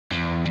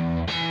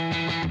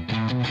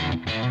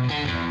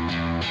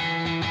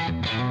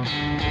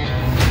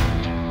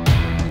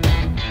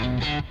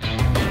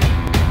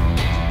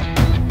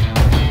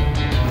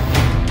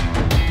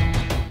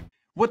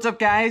What's up,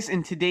 guys?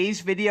 In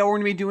today's video, we're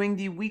going to be doing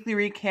the weekly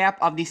recap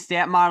of the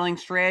stat modeling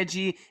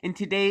strategy, and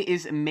today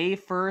is May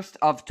 1st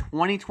of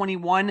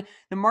 2021.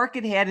 The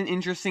market had an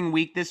interesting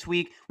week this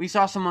week. We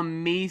saw some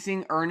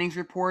amazing earnings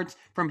reports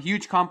from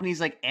huge companies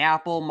like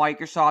Apple,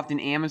 Microsoft,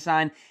 and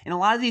Amazon, and a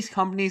lot of these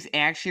companies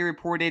actually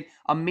reported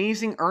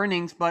amazing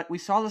earnings, but we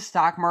saw the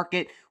stock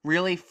market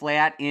really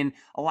flat, and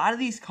a lot of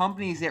these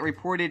companies that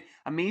reported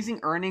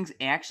amazing earnings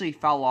actually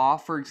fell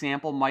off. For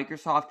example,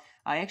 Microsoft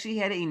actually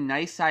had a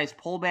nice size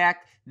pullback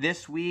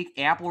this week.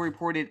 Apple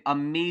reported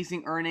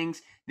amazing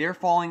earnings. They're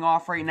falling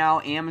off right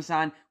now.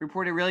 Amazon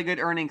reported really good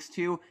earnings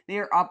too. They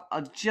are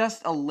up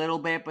just a little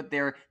bit, but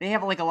they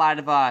have like a lot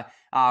of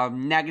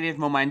negative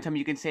momentum.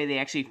 You can say they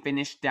actually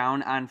finished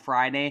down on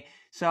Friday.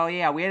 So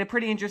yeah, we had a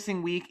pretty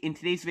interesting week. In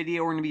today's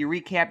video, we're going to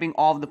be recapping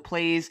all of the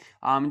plays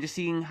and just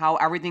seeing how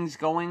everything's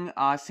going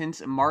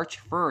since March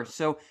 1st.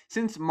 So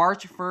since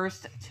March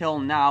 1st till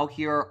now,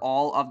 here are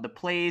all of the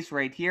plays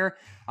right here.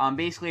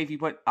 Basically, if you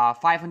put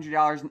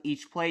 $500 in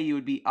each play, you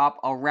would be up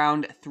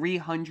around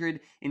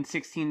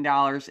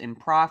 $316 in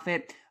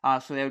profit.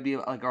 So that would be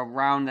like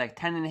around like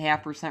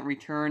 10.5%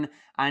 return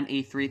on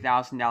a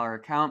 $3,000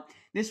 account.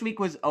 This week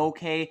was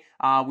okay.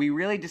 We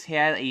really just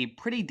had a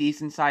pretty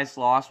decent sized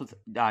loss with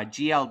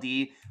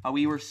GLD.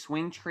 We were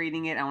swing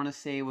trading it. I want to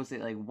say, was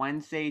it like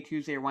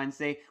Tuesday or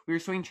Wednesday? We were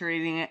swing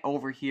trading it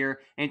over here,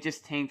 and it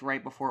just tanked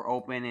right before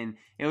open, and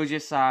it was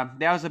just that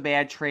was a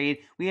bad trade.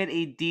 We had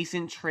a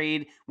decent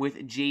trade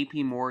with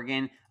JP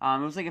Morgan.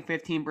 It was like a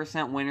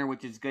 15% winner,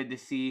 which is good to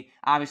see.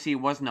 Obviously, it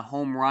wasn't a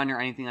home run or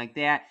anything like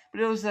that,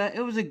 but it was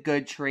a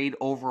good trade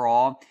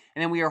overall.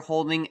 And then we are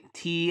holding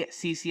T,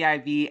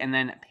 CCIV, and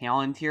then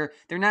Palantir.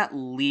 They're not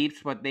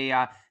leaps, but they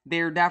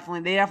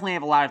definitely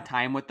have a lot of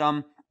time with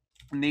them,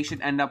 and they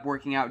should end up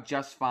working out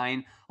just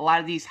fine. A lot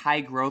of these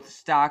high growth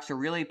stocks are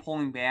really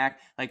pulling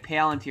back, like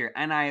Palantir,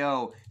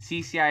 NIO,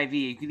 CCIV.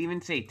 You could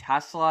even say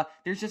Tesla.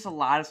 There's just a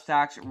lot of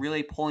stocks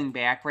really pulling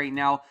back right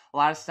now. A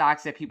lot of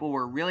stocks that people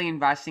were really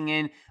investing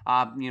in,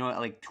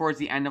 like towards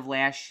the end of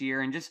last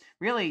year, and just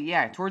really,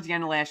 yeah, towards the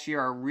end of last year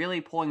are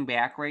really pulling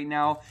back right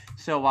now.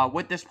 So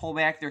with this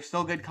pullback, they're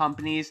still good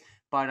companies.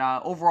 But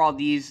overall,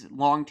 these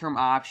long-term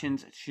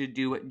options should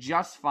do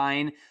just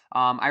fine.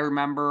 I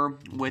remember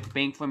with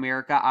Bank of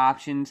America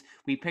options,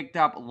 we picked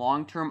up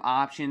long-term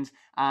options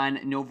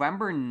on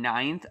November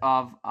 9th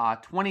of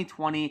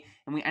 2020,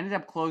 and we ended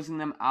up closing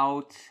them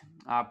out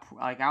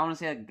like I want to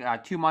say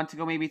 2 months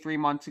ago, maybe 3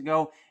 months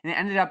ago, and it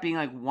ended up being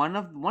like one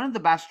of the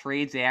best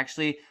trades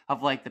actually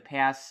of like the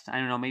past, I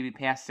don't know, maybe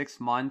past 6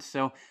 months.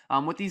 So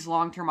with these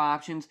long-term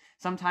options,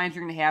 sometimes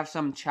you're going to have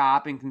some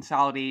chop and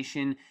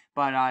consolidation,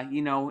 but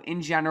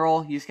in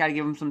general, you just got to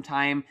give them some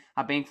time.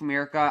 Bank of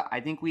America, I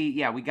think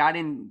we got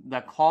in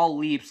the call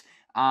leaps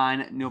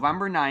on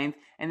November 9th,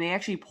 and they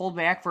actually pulled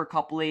back for a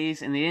couple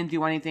days, and they didn't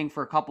do anything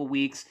for a couple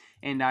weeks.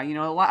 And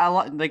a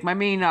lot, like my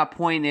main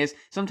point is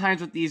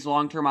sometimes with these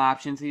long-term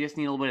options, they just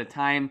need a little bit of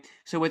time.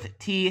 So with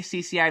T,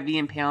 CCIV,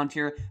 and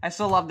Palantir, I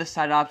still love the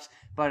setups,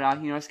 but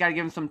just got to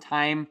give them some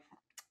time.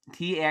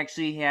 T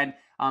actually had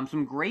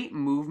some great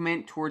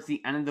movement towards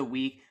the end of the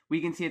week.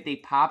 We can see that they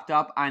popped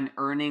up on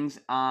earnings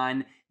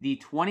on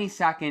the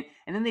 22nd,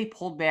 and then they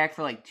pulled back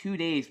for like 2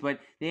 days, but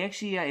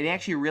it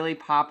actually really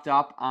popped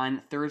up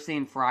on Thursday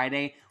and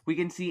Friday. We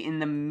can see in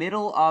the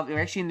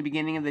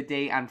beginning of the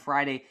day on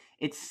Friday,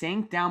 it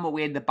sank down, but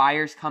we had the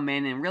buyers come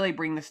in and really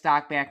bring the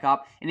stock back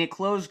up, and it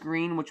closed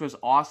green, which was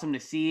awesome to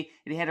see.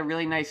 It had a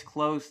really nice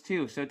close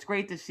too, so it's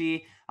great to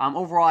see.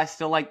 Overall, I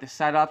still like the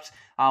setups.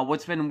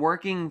 What's been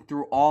working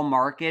through all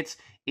markets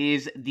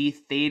is the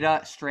theta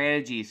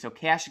strategy. So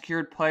cash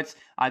secured puts,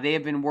 they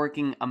have been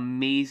working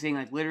amazing.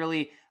 Like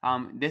literally,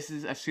 this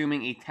is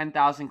assuming a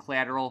 10,000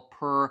 collateral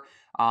per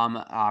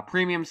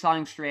premium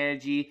selling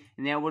strategy,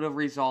 and that would have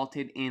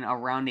resulted in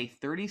around a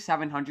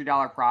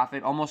 $3,700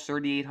 profit, almost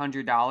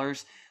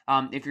 $3,800.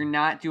 If you're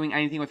not doing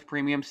anything with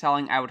premium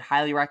selling, I would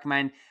highly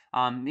recommend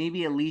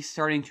maybe at least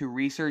starting to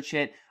research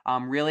it.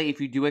 Really,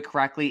 if you do it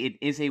correctly, it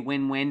is a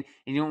win-win,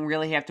 and you don't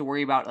really have to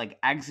worry about like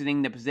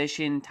exiting the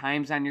position,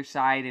 time's on your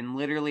side, and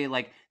literally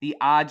like the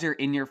odds are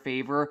in your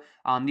favor.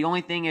 The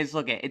only thing is,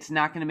 look, it's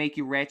not going to make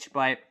you rich,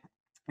 but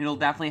it'll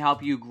definitely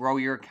help you grow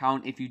your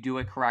account if you do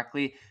it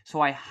correctly. So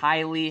I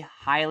highly,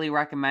 highly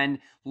recommend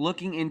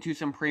looking into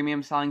some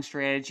premium selling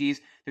strategies.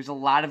 There's a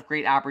lot of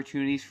great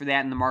opportunities for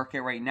that in the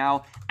market right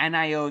now.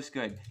 NIO is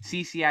good.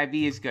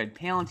 CCIV is good.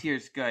 Palantir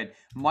is good.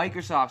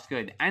 Microsoft's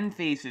good.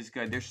 Enphase is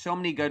good. There's so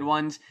many good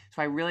ones.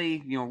 So I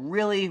really,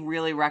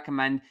 really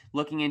recommend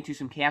looking into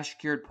some cash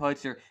secured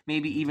puts, or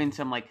maybe even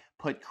some like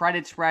put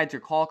credit spreads or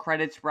call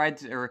credit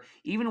spreads, or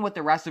even with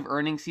the rest of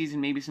earnings season,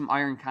 maybe some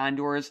iron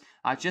condors.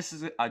 Just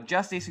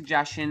a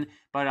suggestion,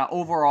 but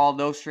overall,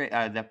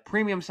 the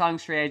premium selling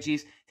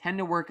strategies tend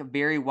to work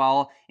very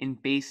well in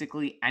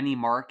basically any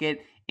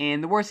market.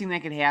 And the worst thing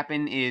that could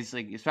happen is,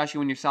 like, especially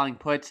when you're selling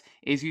puts,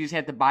 is you just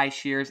have to buy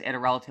shares at a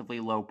relatively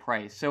low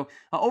price. So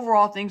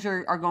overall, things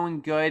are going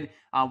good.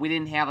 We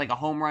didn't have like a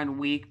home run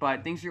week,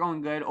 but things are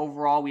going good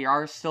overall. We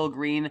are still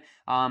green,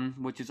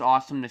 which is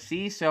awesome to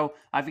see. So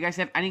if you guys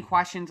have any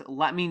questions,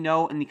 let me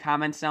know in the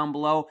comments down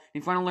below.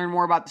 If you want to learn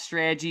more about the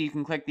strategy, you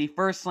can click the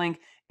first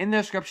link in the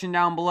description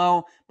down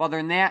below. But other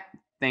than that,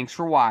 thanks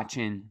for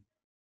watching.